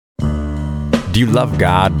Do you love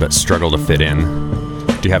God but struggle to fit in?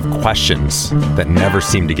 Do you have questions that never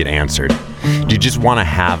seem to get answered? Do you just want to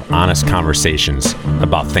have honest conversations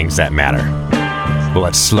about things that matter? Well,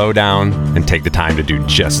 let's slow down and take the time to do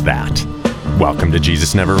just that. Welcome to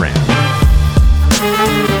Jesus Never Ran.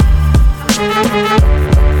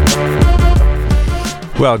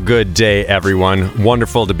 Well, good day, everyone.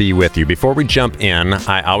 Wonderful to be with you. Before we jump in,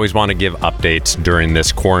 I always want to give updates during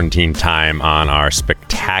this quarantine time on our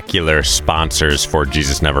spectacular sponsors for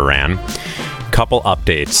Jesus Never Ran. Couple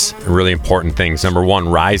updates, really important things. Number one,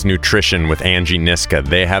 Rise Nutrition with Angie Niska.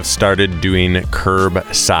 They have started doing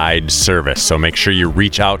curbside service. So make sure you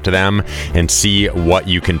reach out to them and see what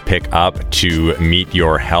you can pick up to meet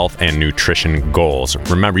your health and nutrition goals.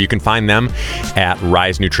 Remember, you can find them at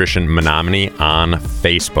Rise Nutrition Menominee on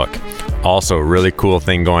Facebook. Also, really cool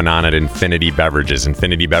thing going on at Infinity Beverages,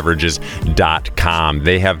 infinitybeverages.com.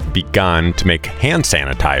 They have begun to make hand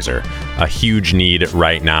sanitizer, a huge need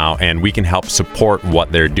right now, and we can help support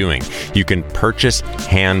what they're doing. You can purchase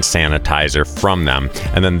hand sanitizer from them,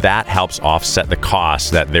 and then that helps offset the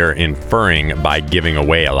costs that they're inferring by giving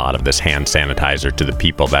away a lot of this hand sanitizer to the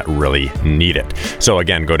people that really need it. So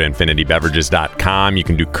again, go to infinitybeverages.com. You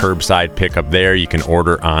can do curbside pickup there. You can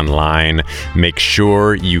order online. Make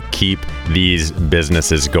sure you keep these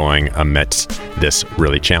businesses going amidst this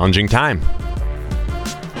really challenging time.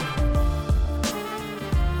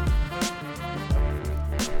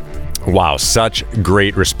 Wow, such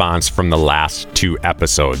great response from the last two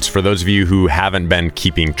episodes. For those of you who haven't been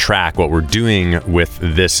keeping track, what we're doing with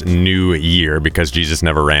this new year, because Jesus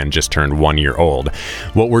Never Ran just turned 1 year old,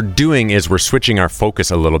 what we're doing is we're switching our focus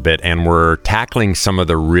a little bit and we're tackling some of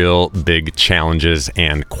the real big challenges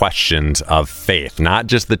and questions of faith. Not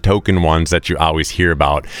just the token ones that you always hear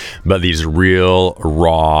about, but these real,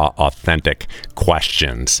 raw, authentic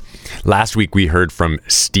questions. Last week we heard from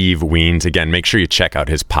Steve Wiens. Again, make sure you check out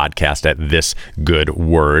his podcast at This Good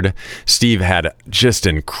Word. Steve had just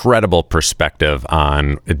incredible perspective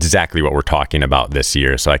on exactly what we're talking about this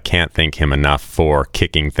year. So I can't thank him enough for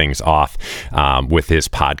kicking things off with his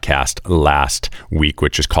podcast last week,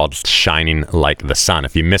 which is called Shining Like the Sun.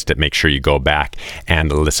 If you missed it, make sure you go back and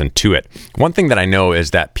listen to it. One thing that I know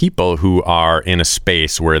is that people who are in a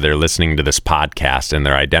space where they're listening to this podcast and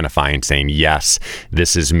they're identifying, saying, yes,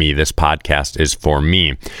 this is me, this podcast is for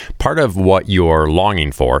me. Part of what you're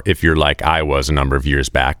longing for, if you're like I was a number of years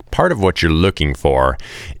back, part of what you're looking for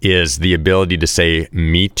is the ability to say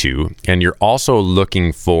me too. And you're also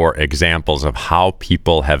looking for examples of how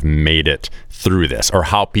people have made it through this, or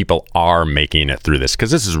how people are making it through this,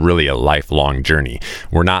 because this is really a lifelong journey.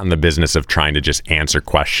 We're not in the business of trying to just answer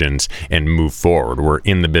questions and move forward. We're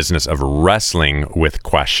in the business of wrestling with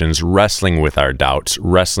questions, wrestling with our doubts,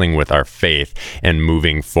 wrestling with our faith, and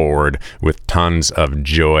moving forward with tons of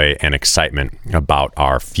joy and excitement about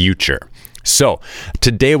our future. So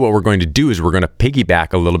today what we're going to do is we're going to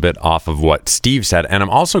piggyback a little bit off of what Steve said, and I'm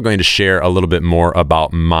also going to share a little bit more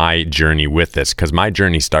about my journey with this, because my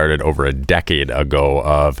journey started over a decade ago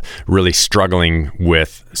of really struggling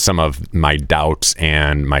with some of my doubts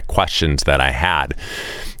and my questions that I had.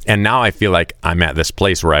 And now I feel like I'm at this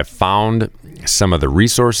place where I've found some of the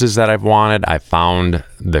resources that I've wanted. I found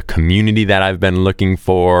the community that I've been looking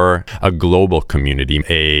for, a global community,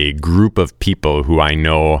 a group of people who I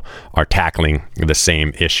know are tackling the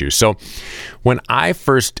same issue. So when I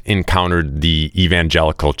first encountered the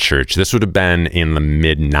evangelical church, this would have been in the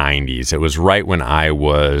mid-90s. It was right when I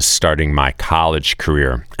was starting my college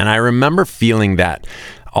career. And I remember feeling that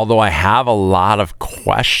although I have a lot of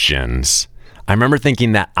questions, I remember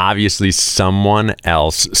thinking that obviously someone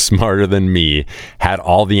else smarter than me had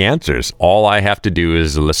all the answers. All I have to do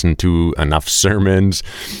is listen to enough sermons,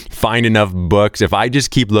 find enough books. If I just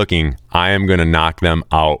keep looking, I am going to knock them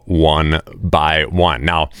out one by one.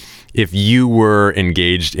 Now, if you were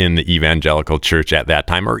engaged in the evangelical church at that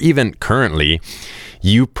time, or even currently,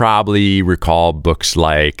 you probably recall books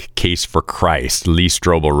like Case for Christ. Lee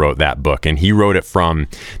Strobel wrote that book, and he wrote it from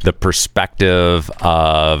the perspective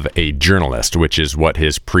of a journalist, which is what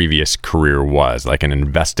his previous career was, like an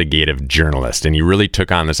investigative journalist. And he really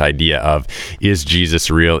took on this idea of, is Jesus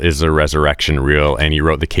real? Is the resurrection real? And he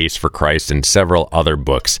wrote The Case for Christ and several other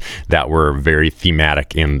books that were very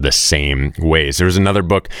thematic in the same ways. There was another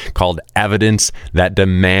book called Evidence That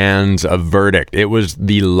Demands a Verdict. It was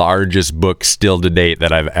the largest book still to date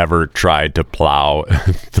that I've ever tried to plow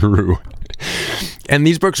through. And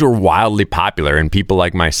these books were wildly popular, and people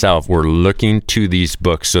like myself were looking to these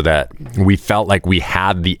books so that we felt like we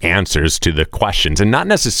had the answers to the questions, and not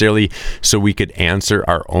necessarily so we could answer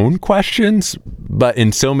our own questions, but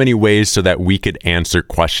in so many ways so that we could answer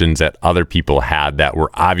questions that other people had that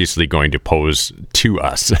were obviously going to pose to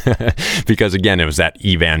us. Because again, it was that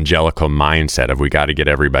evangelical mindset of we got to get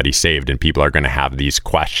everybody saved, and people are going to have these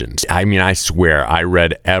questions. I mean, I swear I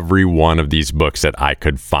read every one of these books that I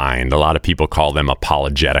could find. A lot of people call them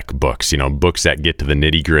apologetic books, books that get to the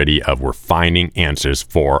nitty-gritty of we're finding answers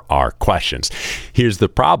for our questions. Here's the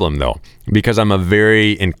problem though, because I'm a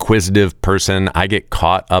very inquisitive person, I get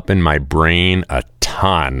caught up in my brain a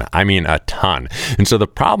ton. And so the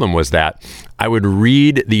problem was that I would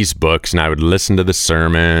read these books and I would listen to the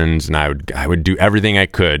sermons and I would do everything I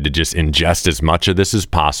could to just ingest as much of this as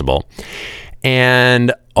possible.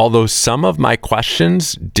 And although some of my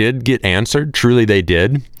questions did get answered, truly they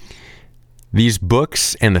did, these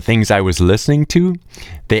books and the things I was listening to,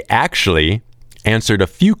 they actually answered a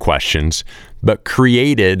few questions, but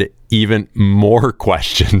created even more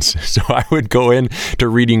questions. So I would go into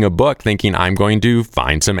reading a book thinking I'm going to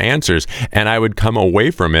find some answers, and I would come away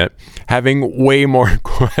from it having way more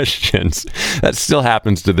questions. That still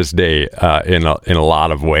happens to this day in a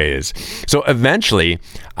lot of ways. So eventually,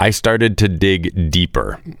 I started to dig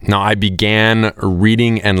deeper. Now, I began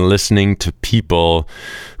reading and listening to people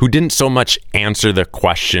who didn't so much answer the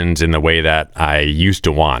questions in the way that I used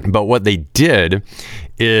to want, but what they did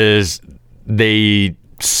is they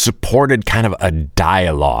supported kind of a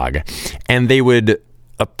dialogue, and they would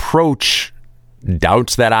approach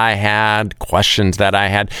doubts that I had, questions that I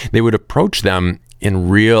had, they would approach them in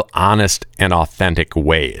real, honest, and authentic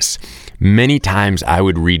ways. Many times I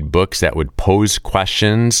would read books that would pose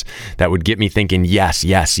questions that would get me thinking, yes,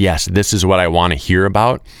 this is what I want to hear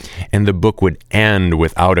about. And the book would end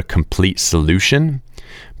without a complete solution,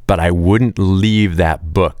 but I wouldn't leave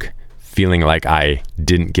that book feeling like I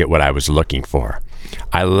didn't get what I was looking for.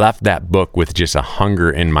 I left that book with just a hunger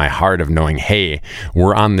in my heart of knowing, hey,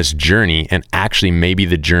 we're on this journey, and actually maybe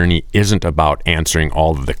the journey isn't about answering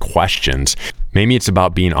all of the questions. Maybe it's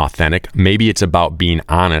about being authentic. Maybe it's about being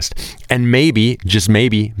honest. And maybe, just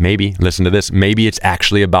maybe, listen to this, maybe it's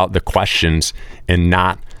actually about the questions and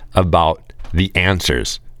not about the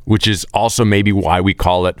answers, which is also maybe why we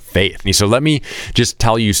call it faith. So let me just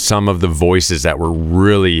tell you some of the voices that were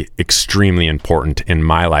really extremely important in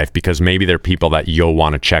my life, because maybe they're people that you'll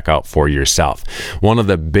want to check out for yourself. One of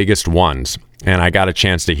the biggest ones, and I got a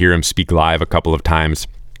chance to hear him speak live a couple of times,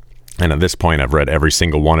 and at this point, I've read every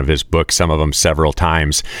single one of his books, some of them several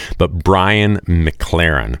times, but Brian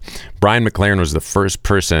McLaren. Brian McLaren was the first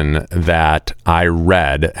person that I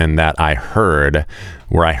read and that I heard,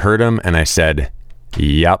 where I heard him and I said,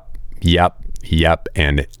 Yep,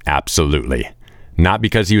 and absolutely. Not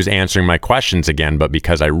because he was answering my questions again, but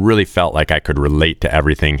because I really felt like I could relate to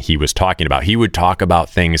everything he was talking about. He would talk about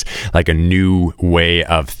things like a new way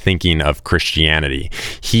of thinking of Christianity.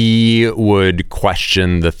 He would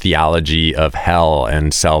question the theology of hell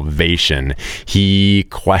and salvation. He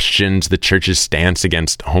questions the church's stance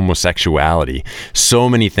against homosexuality. So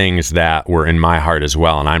many things that were in my heart as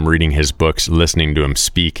well. And I'm reading his books, listening to him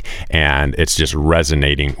speak, and it's just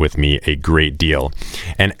resonating with me a great deal.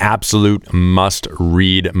 An absolute must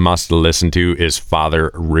read, must listen to is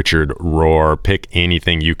Father Richard Rohr. Pick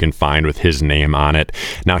anything you can find with his name on it.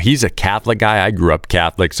 Now, he's a Catholic guy. I grew up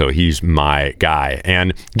Catholic, so he's my guy.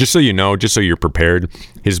 And just so you know, just so you're prepared,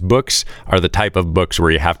 his books are the type of books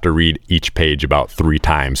where you have to read each page about 3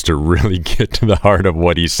 times to really get to the heart of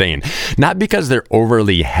what he's saying. Not because they're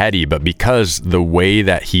overly heady, but because the way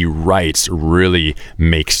that he writes really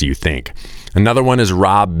makes you think. Another one is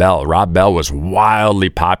Rob Bell. Rob Bell was wildly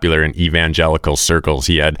popular in evangelical circles.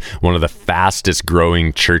 He had one of the fastest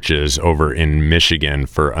growing churches over in Michigan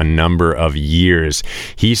for a number of years.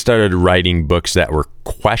 He started writing books that were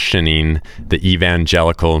questioning the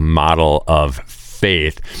evangelical model of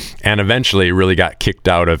faith, and eventually really got kicked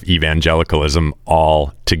out of evangelicalism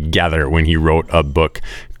altogether when he wrote a book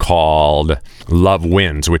called Love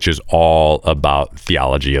Wins, which is all about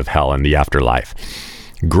theology of hell and the afterlife.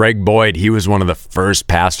 Greg Boyd, he was one of the first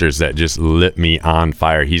pastors that just lit me on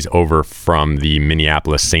fire. He's over from the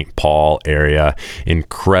Minneapolis, St. Paul area.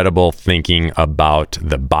 Incredible thinking about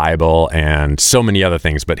the Bible and so many other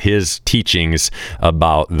things, but his teachings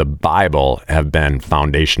about the Bible have been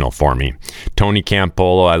foundational for me. Tony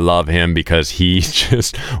Campolo, I love him because he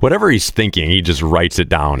just, whatever he's thinking, he just writes it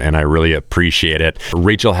down, and I really appreciate it.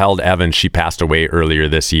 Rachel Held Evans, she passed away earlier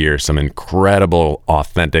this year. Some incredible,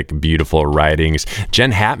 authentic, beautiful writings. Jen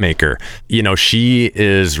Jen Hatmaker, she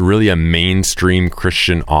is really a mainstream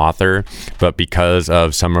Christian author, but because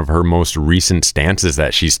of some of her most recent stances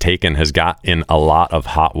that she's taken, has got in a lot of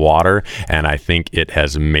hot water, and I think it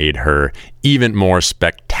has made her even more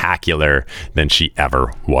spectacular than she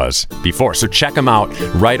ever was before. So check them out.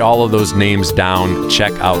 Write all of those names down.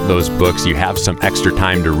 Check out those books. You have some extra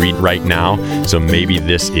time to read right now, so maybe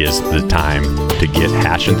this is the time to get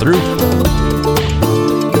hashing through.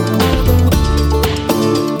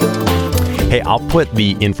 Hey, I'll put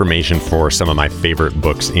the information for some of my favorite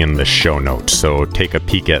books in the show notes, so take a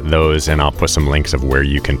peek at those, and I'll put some links of where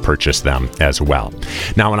you can purchase them as well.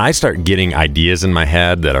 Now, when I start getting ideas in my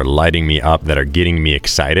head that are lighting me up, that are getting me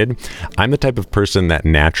excited, I'm the type of person that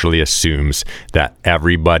naturally assumes that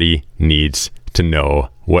everybody needs to know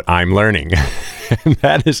what I'm learning. And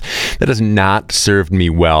that has not served me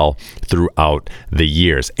well throughout the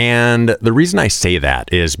years. And the reason I say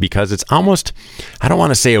that is because it's almost, I don't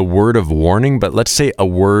want to say a word of warning, but let's say a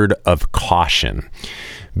word of caution.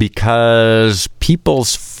 Because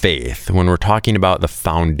people's faith, when we're talking about the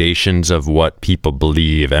foundations of what people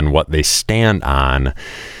believe and what they stand on,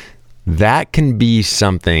 that can be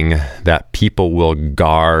something that people will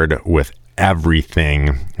guard with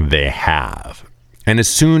everything they have. And as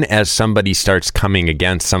soon as somebody starts coming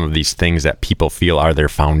against some of these things that people feel are their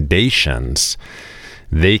foundations,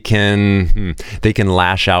 they can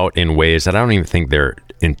lash out in ways that I don't even think they're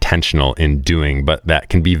intentional in doing, but that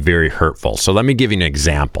can be very hurtful. So let me give you an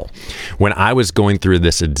example. When I was going through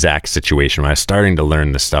this exact situation, when I was starting to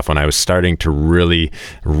learn this stuff, when I was starting to really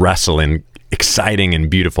wrestle in exciting and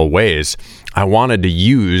beautiful ways, I wanted to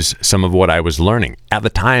use some of what I was learning. At the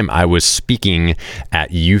time, I was speaking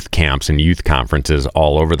at youth camps and youth conferences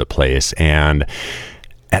all over the place. And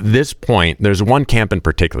at this point, there's one camp in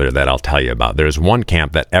particular that I'll tell you about. There's one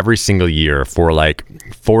camp that every single year for like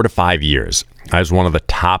 4 to 5 years, I was one of the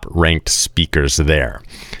top ranked speakers there.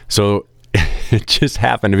 So it just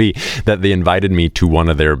happened to be that they invited me to one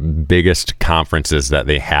of their biggest conferences that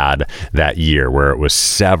they had that year, where it was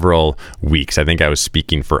several weeks. I think I was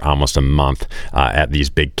speaking for almost a month at these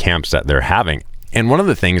big camps that they're having. And one of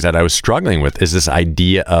the things that I was struggling with is this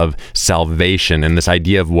idea of salvation and this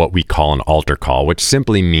idea of what we call an altar call, which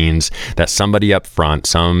simply means that somebody up front,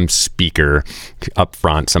 some speaker up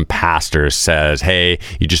front, some pastor says, hey,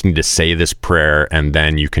 you just need to say this prayer and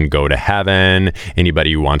then you can go to heaven.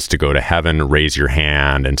 Anybody who wants to go to heaven, raise your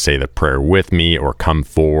hand and say the prayer with me or come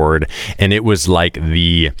forward. And it was like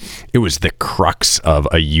the crux of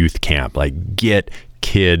a youth camp, like get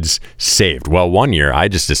kids saved. Well, one year I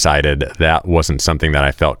just decided that wasn't something that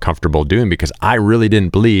I felt comfortable doing, because I really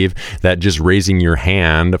didn't believe that just raising your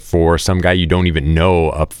hand for some guy you don't even know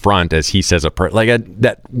up front as he says a prayer,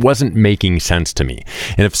 that wasn't making sense to me.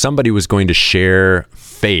 And if somebody was going to share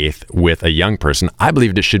faith with a young person, I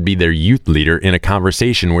believed it should be their youth leader in a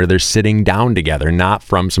conversation where they're sitting down together, not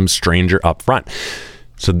from some stranger up front.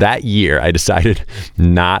 So that year I decided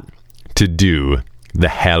not to do the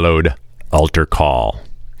hallowed altar call.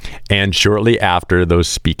 And shortly after those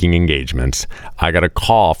speaking engagements, I got a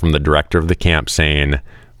call from the director of the camp saying,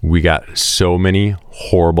 we got so many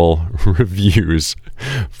horrible reviews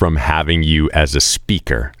from having you as a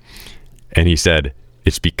speaker. And he said,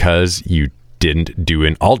 it's because you didn't do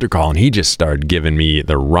an altar call. And he just started giving me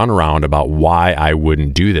the runaround about why I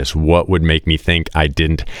wouldn't do this. What would make me think I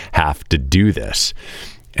didn't have to do this?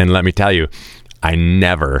 And let me tell you, I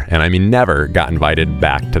never, and I mean never, got invited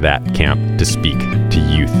back to that camp to speak to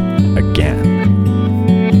youth again.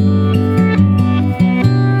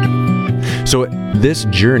 So this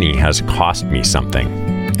journey has cost me something.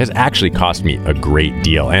 It's actually cost me a great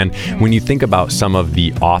deal. And when you think about some of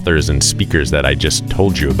the authors and speakers that I just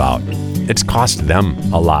told you about, it's cost them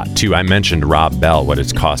a lot too. I mentioned Rob Bell, what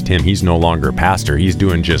it's cost him. He's no longer a pastor. He's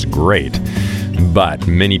doing just great. But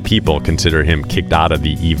many people consider him kicked out of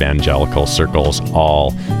the evangelical circles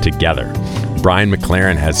altogether. Brian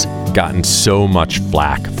McLaren has gotten so much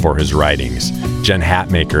flack for his writings. Jen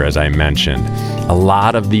Hatmaker, as I mentioned. A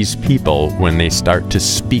lot of these people, when they start to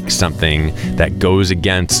speak something that goes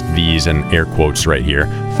against these, and air quotes right here,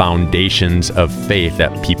 foundations of faith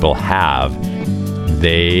that people have,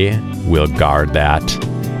 they will guard that,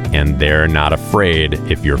 and they're not afraid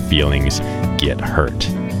if your feelings get hurt.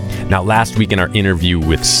 Now, last week in our interview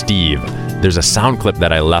with Steve, there's a sound clip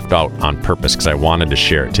that I left out on purpose because I wanted to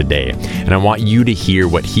share it today. And I want you to hear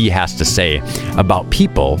what he has to say about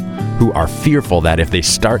people who are fearful that if they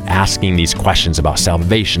start asking these questions about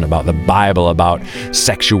salvation, about the Bible, about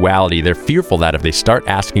sexuality, they're fearful that if they start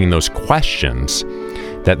asking those questions,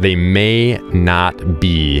 that they may not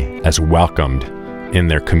be as welcomed in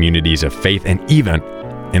their communities of faith and even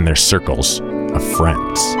in their circles of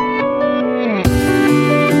friends.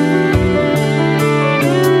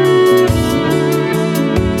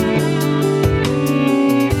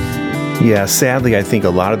 Yeah, sadly, I think a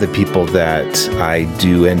lot of the people that I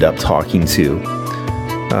do end up talking to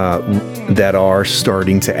that are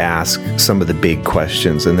starting to ask some of the big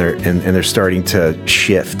questions, and they're starting to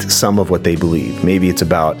shift some of what they believe. Maybe it's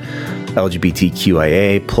about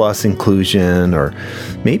LGBTQIA plus inclusion, or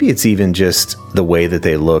maybe it's even just the way that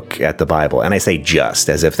they look at the Bible. And I say just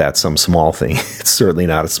as if that's some small thing. It's certainly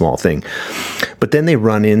not a small thing. But then they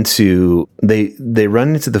run into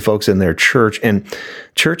the folks in their church, and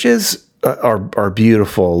churches are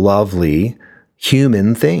beautiful, lovely,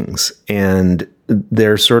 human things. And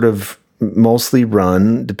they're sort of mostly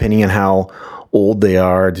run, depending on how old they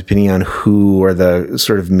are, depending on who are the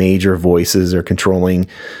sort of major voices or controlling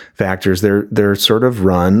factors, they're sort of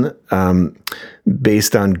run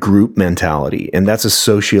based on group mentality. And that's a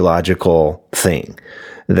sociological thing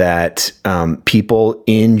that people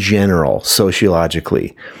in general,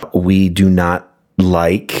 sociologically, we do not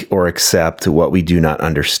like or accept what we do not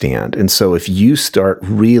understand. And so if you start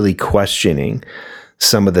really questioning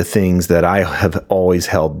some of the things that I have always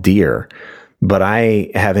held dear, but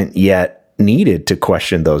I haven't yet needed to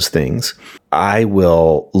question those things, I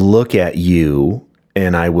will look at you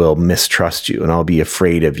and I will mistrust you, and I'll be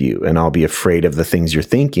afraid of you, and I'll be afraid of the things you're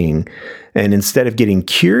thinking. And instead of getting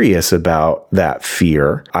curious about that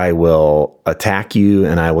fear, I will attack you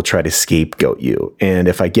and I will try to scapegoat you. And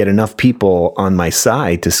if I get enough people on my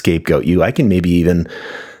side to scapegoat you, I can maybe even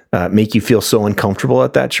make you feel so uncomfortable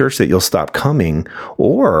at that church that you'll stop coming,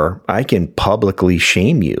 or I can publicly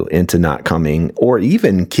shame you into not coming, or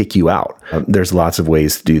even kick you out. There's lots of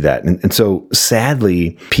ways to do that. And so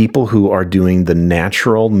sadly, people who are doing the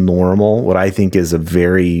natural, normal, what I think is a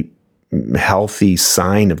very healthy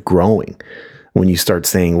sign of growing, when you start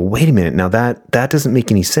saying, wait a minute, now that doesn't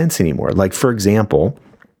make any sense anymore. Like, for example,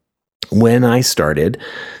 when I started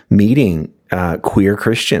meeting queer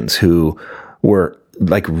Christians who were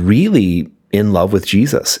like really in love with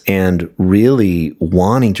Jesus and really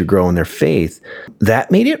wanting to grow in their faith, that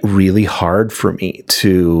made it really hard for me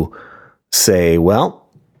to say, well,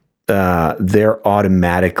 they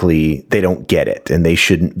don't get it and they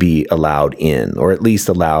shouldn't be allowed in, or at least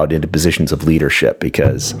allowed into positions of leadership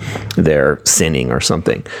because they're sinning or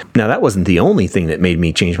something. Now, that wasn't the only thing that made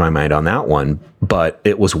me change my mind on that one, but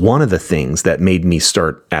it was one of the things that made me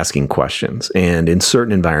start asking questions. And in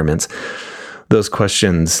certain environments, those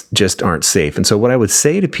questions just aren't safe. And so what I would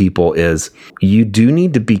say to people is, you do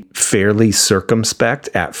need to be fairly circumspect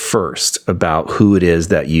at first about who it is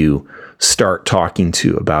that you start talking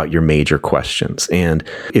to about your major questions. And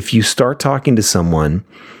if you start talking to someone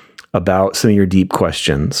about some of your deep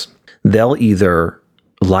questions, they'll either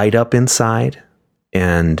light up inside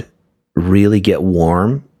and really get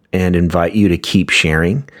warm and invite you to keep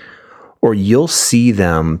sharing, or you'll see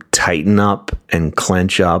them tighten up and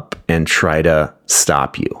clench up and try to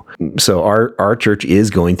stop you. So our church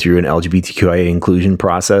is going through an LGBTQIA inclusion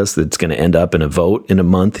process that's going to end up in a vote in a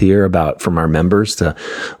month here from our members to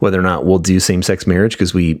whether or not we'll do same-sex marriage,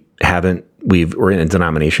 because we're in a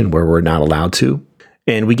denomination where we're not allowed to.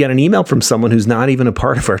 And we get an email from someone who's not even a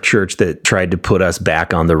part of our church that tried to put us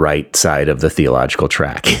back on the right side of the theological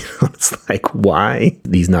track. It's like, why?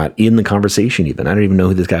 He's not in the conversation even. I don't even know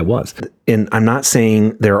who this guy was. And I'm not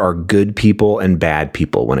saying there are good people and bad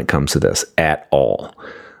people when it comes to this at all.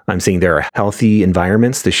 I'm saying there are healthy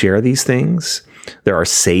environments to share these things. There are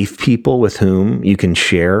safe people with whom you can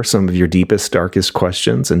share some of your deepest, darkest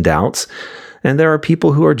questions and doubts. And there are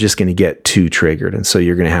people who are just going to get too triggered. And so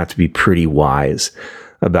you're going to have to be pretty wise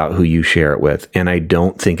about who you share it with. And I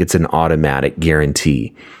don't think it's an automatic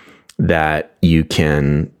guarantee that you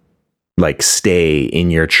can stay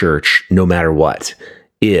in your church no matter what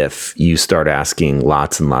if you start asking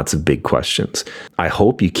lots and lots of big questions. I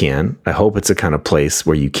hope you can. I hope it's a kind of place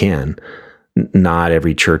where you can. Not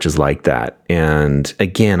every church is like that. And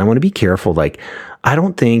again, I want to be careful. I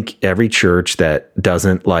don't think every church that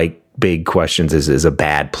doesn't like big questions is a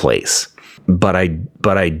bad place. But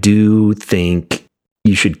I do think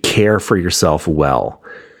you should care for yourself well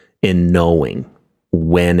in knowing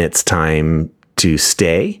when it's time to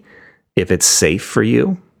stay, if it's safe for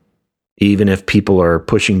you, even if people are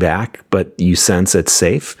pushing back, but you sense it's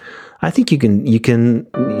safe. I think you can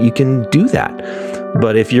do that.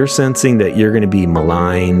 But if you're sensing that you're going to be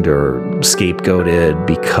maligned or scapegoated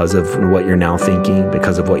because of what you're now thinking,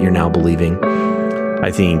 because of what you're now believing, I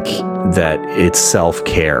think that it's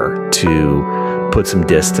self-care to put some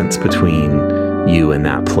distance between you and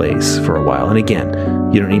that place for a while. And again,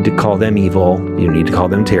 you don't need to call them evil. You don't need to call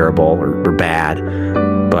them terrible or bad,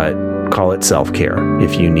 but call it self-care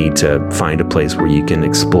if you need to find a place where you can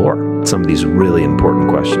explore some of these really important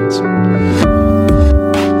questions.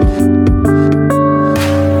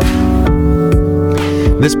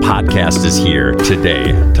 This podcast is here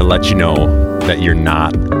today to let you know that you're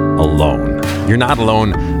not alone. You're not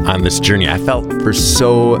alone on this journey. I felt for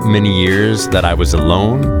so many years that I was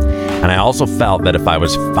alone, and I also felt that if I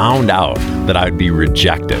was found out that I would be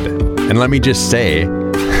rejected. And let me just say,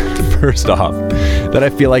 first off, that I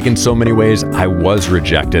feel like in so many ways I was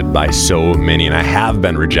rejected by so many, and I have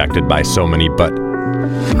been rejected by so many, but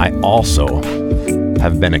I also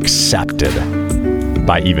have been accepted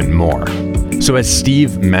by even more. So as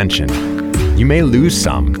Steve mentioned, you may lose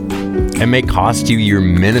some. It may cost you your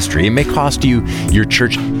ministry. It may cost you your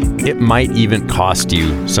church. It might even cost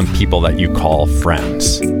you some people that you call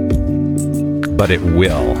friends. But it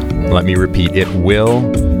will, let me repeat, it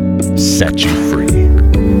will set you free.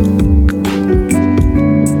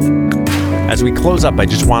 As we close up, I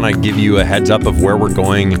just want to give you a heads up of where we're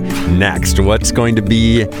going next. What's going to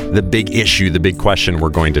be the big issue, the big question we're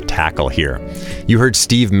going to tackle here? You heard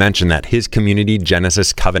Steve mention that his community,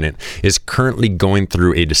 Genesis Covenant, is currently going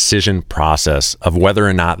through a decision process of whether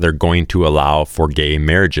or not they're going to allow for gay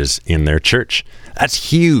marriages in their church.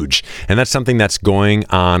 That's huge. And that's something that's going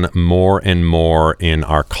on more and more in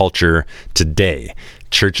our culture today.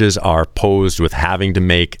 Churches are posed with having to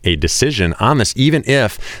make a decision on this, even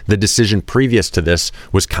if the decision previous to this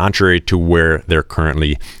was contrary to where they're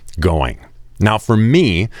currently going. Now, for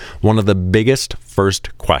me, one of the biggest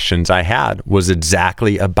first questions I had was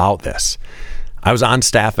exactly about this. I was on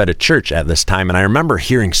staff at a church at this time, and I remember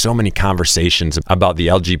hearing so many conversations about the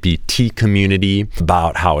LGBT community,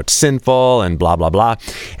 about how it's sinful and blah, blah, blah.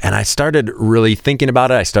 And I started really thinking about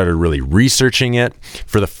it. I started really researching it.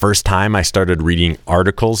 For the first time, I started reading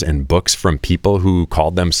articles and books from people who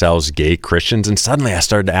called themselves gay Christians. And suddenly I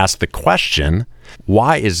started to ask the question,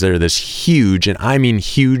 why is there this huge, and I mean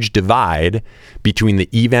huge, divide between the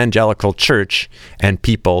evangelical church and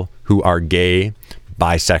people who are gay,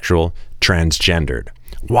 bisexual, transgendered?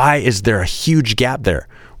 Why is there a huge gap there?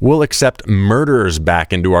 We'll accept murderers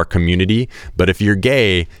back into our community, but if you're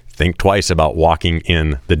gay, think twice about walking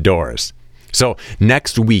in the doors. So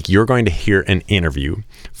next week, you're going to hear an interview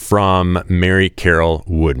from Mary Carol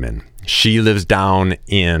Woodman. She lives down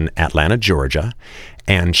in Atlanta, Georgia,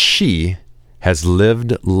 and she has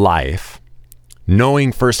lived life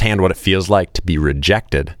knowing firsthand what it feels like to be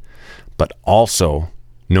rejected, but also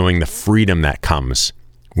knowing the freedom that comes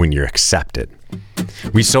when you're accepted.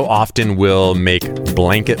 We so often will make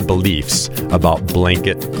blanket beliefs about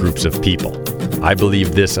blanket groups of people. I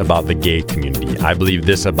believe this about the gay community. I believe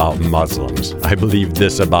this about Muslims. I believe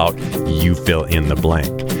this about you fill in the blank.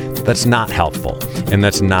 That's not helpful, and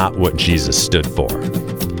that's not what Jesus stood for.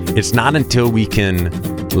 It's not until we can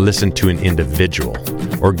listen to an individual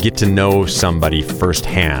or get to know somebody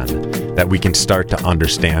firsthand that we can start to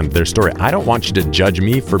understand their story. I don't want you to judge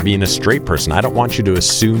me for being a straight person. I don't want you to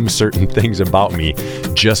assume certain things about me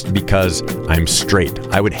just because I'm straight.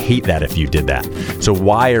 I would hate that if you did that. So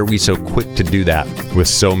why are we so quick to do that with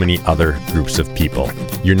so many other groups of people?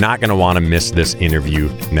 You're not going to want to miss this interview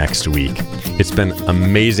next week. It's been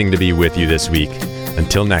amazing to be with you this week.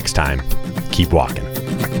 Until next time, keep walking.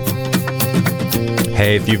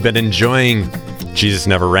 Hey, if you've been enjoying Jesus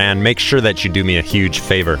Never Ran, make sure that you do me a huge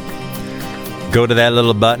favor. Go to that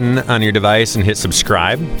little button on your device and hit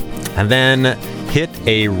subscribe, and then hit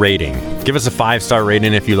a rating. Give us a 5-star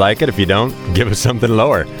rating if you like it. If you don't, give us something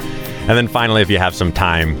lower. And then finally, if you have some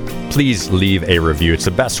time, please leave a review. It's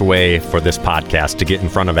the best way for this podcast to get in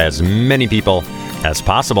front of as many people as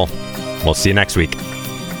possible. We'll see you next week.